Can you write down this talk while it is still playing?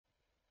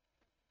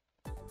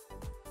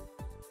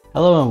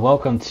Hello and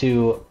welcome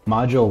to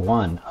Module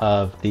 1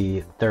 of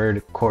the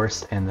third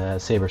course in the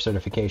SABR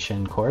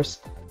Certification course.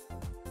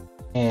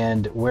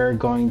 And we're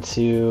going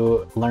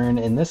to learn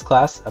in this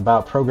class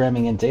about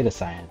programming and data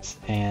science.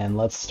 And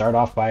let's start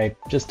off by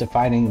just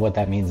defining what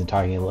that means and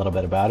talking a little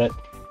bit about it,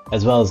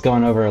 as well as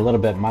going over a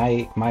little bit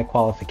my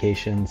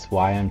qualifications,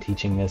 why I'm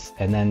teaching this,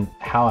 and then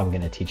how I'm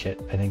going to teach it.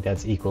 I think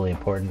that's equally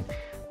important.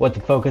 What the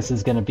focus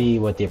is going to be,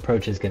 what the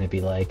approach is going to be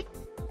like,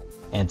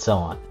 and so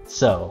on.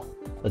 So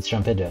let's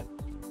jump into it.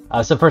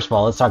 So first of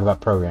all, let's talk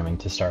about programming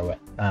to start with.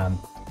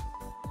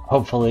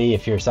 Hopefully,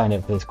 if you're signed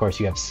up for this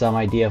course, you have some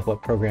idea of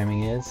what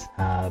programming is,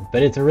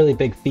 but it's a really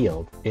big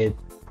field.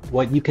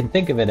 What you can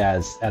think of it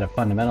as at a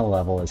fundamental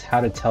level is how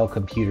to tell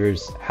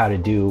computers how to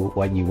do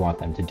what you want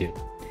them to do.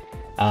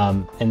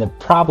 And the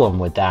problem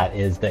with that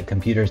is that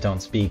computers don't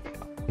speak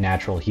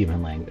natural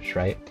human language,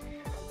 right?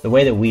 The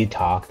way that we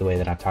talk, the way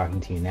that I'm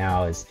talking to you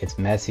now, it's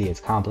messy, it's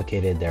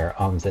complicated, there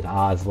are ums and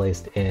ahs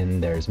laced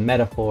in, there's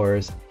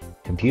metaphors.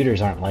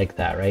 Computers aren't like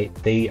that, right?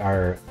 They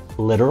are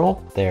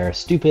literal, they're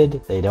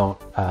stupid, they don't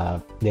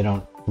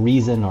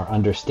reason or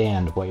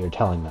understand what you're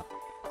telling them.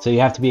 So you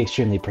have to be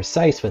extremely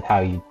precise with how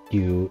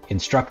you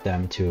instruct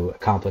them to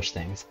accomplish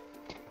things.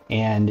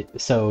 And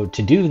so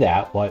to do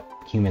that, what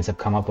humans have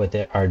come up with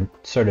are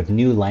sort of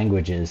new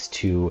languages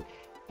to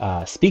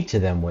speak to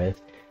them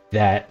with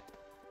that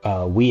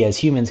we as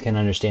humans can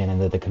understand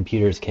and that the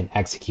computers can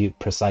execute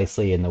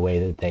precisely in the way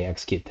that they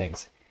execute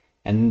things.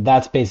 And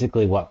that's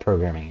basically what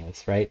programming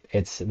is, right?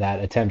 It's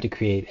that attempt to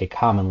create a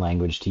common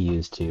language to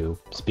use to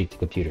speak to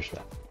computers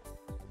with.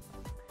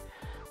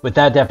 With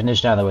that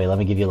definition out of the way, let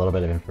me give you a little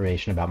bit of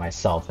information about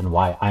myself and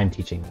why I'm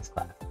teaching this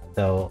class.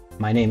 So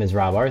my name is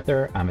Rob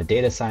Arthur. I'm a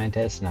data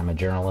scientist and I'm a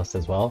journalist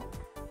as well.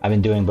 I've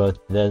been doing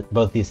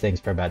both these things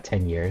for about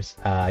 10 years.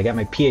 I got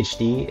my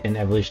PhD in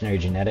evolutionary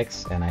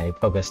genetics and I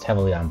focused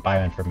heavily on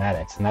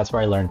bioinformatics, and that's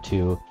where I learned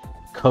to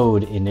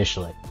code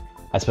initially.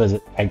 I suppose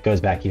it goes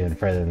back even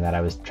further than that.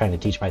 I was trying to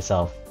teach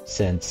myself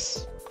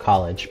since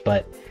college,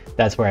 but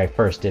that's where I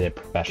first did it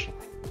professionally.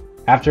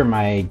 After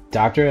my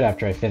doctorate,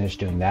 after I finished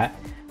doing that,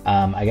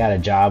 I got a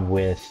job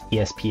with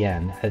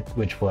ESPN,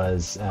 which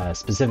was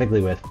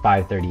specifically with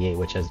 538,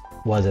 which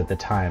was at the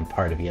time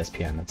part of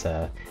ESPN. It's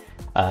a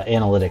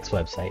analytics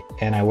website,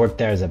 and I worked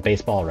there as a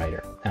baseball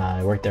writer.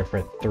 I worked there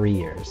for 3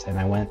 years, and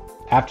I went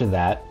after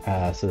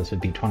that, so this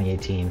would be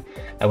 2018,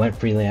 I went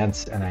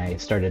freelance and I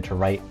started to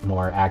write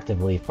more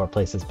actively for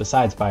places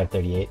besides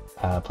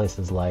 538,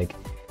 places like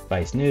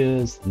Vice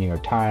News, the New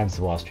York Times,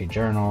 the Wall Street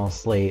Journal,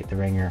 Slate, The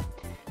Ringer.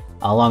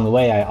 Along the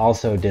way, I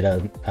also did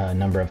a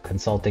number of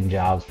consulting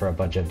jobs for a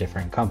bunch of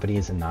different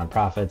companies and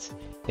nonprofits,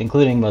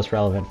 including, most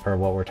relevant for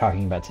what we're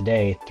talking about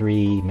today,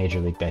 3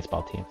 Major League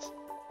Baseball teams.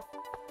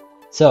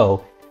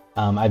 So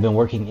I've been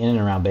working in and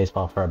around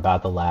baseball for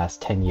about the last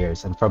 10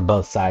 years, and from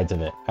both sides of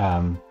it.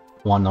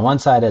 On the one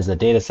side as a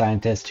data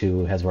scientist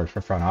who has worked for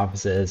front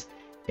offices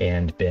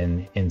and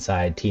been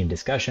inside team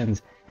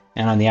discussions,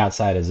 and on the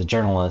outside as a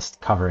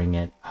journalist covering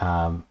it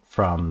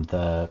from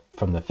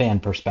the fan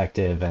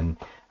perspective and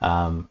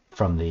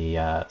from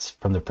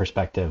the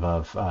perspective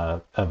of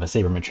a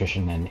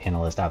sabermetrician and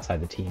analyst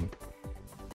outside the team.